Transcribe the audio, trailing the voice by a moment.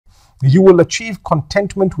You will achieve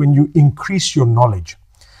contentment when you increase your knowledge.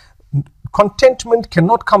 Contentment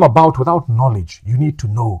cannot come about without knowledge. You need to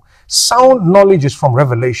know. Sound knowledge is from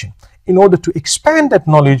revelation. In order to expand that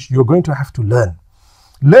knowledge, you're going to have to learn.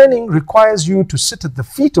 Learning requires you to sit at the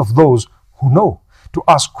feet of those who know, to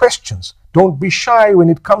ask questions. Don't be shy when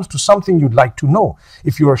it comes to something you'd like to know.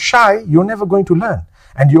 If you are shy, you're never going to learn.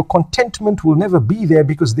 And your contentment will never be there,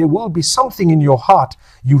 because there will be something in your heart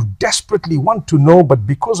you desperately want to know, but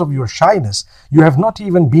because of your shyness, you have not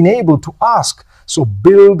even been able to ask. So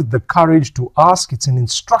build the courage to ask. It's an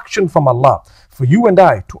instruction from Allah for you and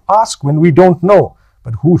I to ask when we don't know.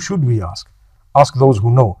 But who should we ask? Ask those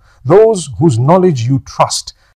who know, those whose knowledge you trust.